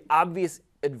because of the obvious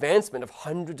advancement of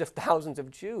hundreds of thousands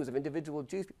of Jews, of individual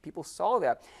Jews. People saw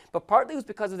that. But partly it was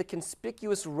because of the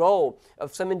conspicuous role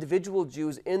of some individual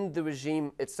Jews in the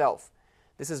regime itself.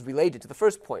 This is related to the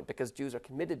first point, because Jews are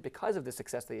committed because of the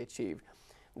success they achieved.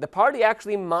 The party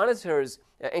actually monitors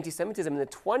anti-Semitism in the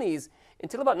 20s.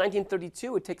 Until about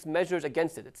 1932, it takes measures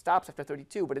against it. It stops after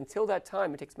 32, but until that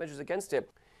time, it takes measures against it.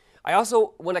 I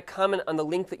also want to comment on the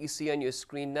link that you see on your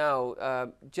screen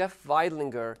now. Jeff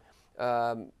Weidlinger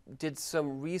did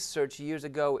some research years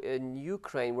ago in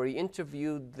Ukraine, where he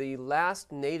interviewed the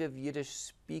last native Yiddish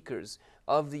speakers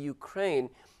of the Ukraine.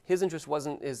 His interest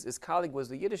wasn't, his colleague was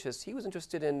the Yiddishist. He was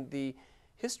interested in the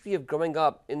history of growing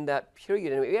up in that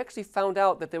period. And we actually found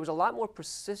out that there was a lot more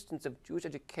persistence of Jewish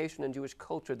education and Jewish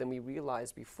culture than we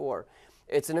realized before.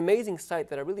 It's an amazing site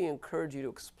that I really encourage you to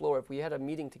explore. If we had a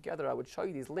meeting together, I would show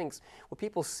you these links where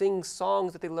people sing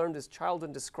songs that they learned as childhood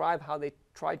and describe how they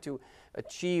tried to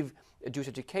achieve a Jewish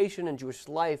education and Jewish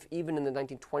life, even in the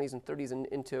 1920s and 30s and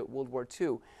into World War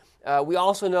II. We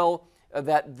also know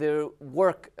that the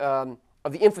work of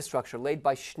the infrastructure laid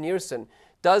by Schneerson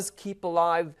does keep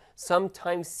alive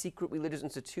sometimes secret religious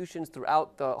institutions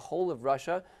throughout the whole of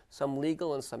Russia, some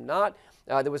legal and some not.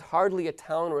 There was hardly a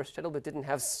town or a shtetl that didn't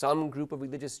have some group of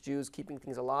religious Jews keeping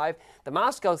things alive. The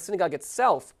Moscow synagogue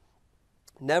itself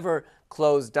never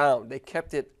closed down. They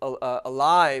kept it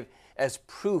alive as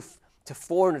proof to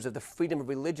foreigners of the freedom of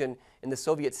religion in the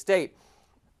Soviet state.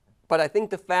 But I think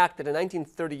the fact that in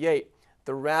 1938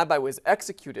 the rabbi was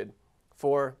executed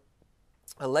for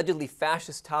allegedly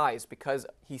fascist ties because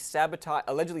he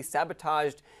allegedly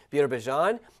sabotaged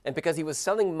Azerbaijan, and because he was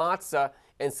selling matzah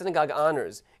and synagogue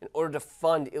honors in order to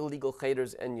fund illegal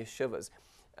cheders and yeshivas.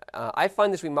 I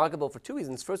find this remarkable for two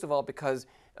reasons. First of all, because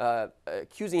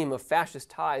accusing him of fascist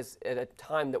ties at a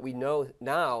time that we know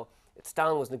now that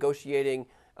Stalin was negotiating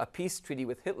a peace treaty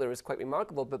with Hitler is quite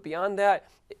remarkable. But beyond that,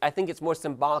 I think it's more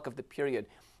symbolic of the period.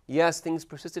 Yes, things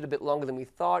persisted a bit longer than we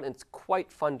thought, and it's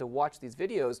quite fun to watch these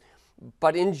videos.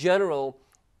 But in general,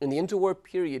 in the interwar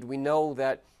period, we know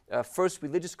that first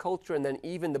religious culture and then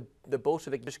even the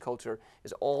Bolshevik Jewish culture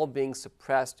is all being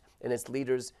suppressed and its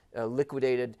leaders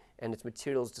liquidated and its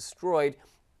materials destroyed.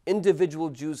 Individual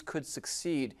Jews could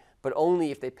succeed, but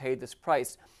only if they paid this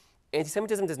price.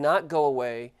 Anti-Semitism does not go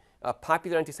away.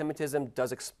 Popular anti-Semitism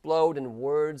does explode in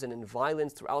words and in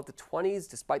violence throughout the 20s,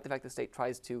 despite the fact the state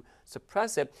tries to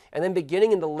suppress it. And then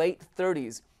beginning in the late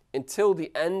 30s, until the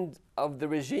end of the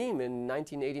regime in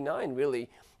 1989, really,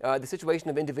 the situation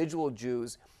of individual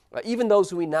Jews, even those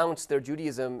who renounce their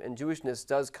Judaism and Jewishness,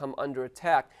 does come under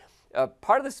attack.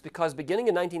 Part of this is because beginning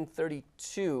in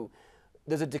 1932,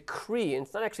 there's a decree, and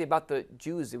it's not actually about the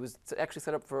Jews, it was actually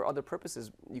set up for other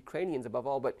purposes, Ukrainians above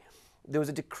all, but there was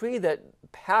a decree that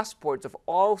passports of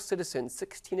all citizens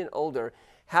 16 and older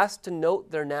has to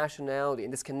note their nationality,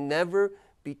 and this can never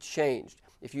be changed.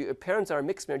 If your parents are a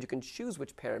mixed marriage, you can choose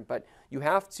which parent, but you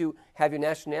have to have your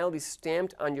nationality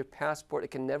stamped on your passport.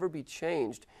 It can never be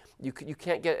changed. You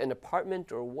can't get an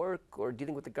apartment or work or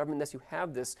dealing with the government unless you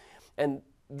have this. And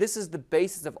this is the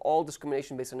basis of all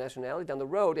discrimination based on nationality down the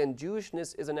road, and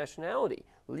Jewishness is a nationality,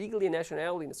 legally a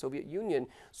nationality in the Soviet Union.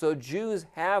 So Jews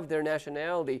have their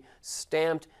nationality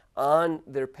stamped on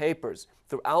their papers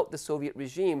throughout the Soviet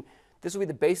regime. This will be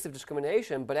the basis of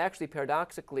discrimination, but actually,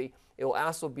 paradoxically, it will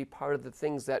also be part of the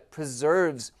things that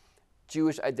preserves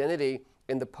Jewish identity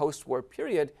in the post-war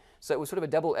period. So it was sort of a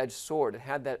double-edged sword. It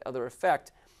had that other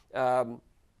effect.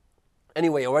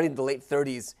 Anyway, already in the late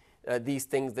 30s, these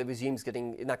things, the regime's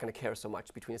not going to care so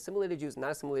much between assimilated Jews and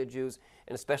not assimilated Jews,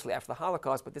 and especially after the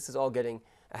Holocaust. But this is all getting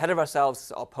ahead of ourselves.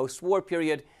 It's all post-war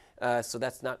period, so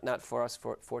that's not for us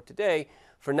for today.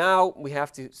 For now, we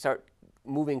have to start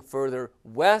moving further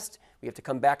west. We have to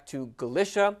come back to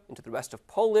Galicia, into the rest of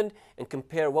Poland, and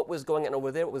compare what was going on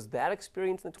over there, what was that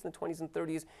experience in the 20s and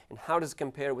 30s, and how does it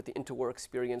compare with the interwar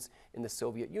experience in the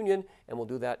Soviet Union, and we'll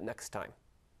do that next time.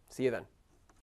 See you then.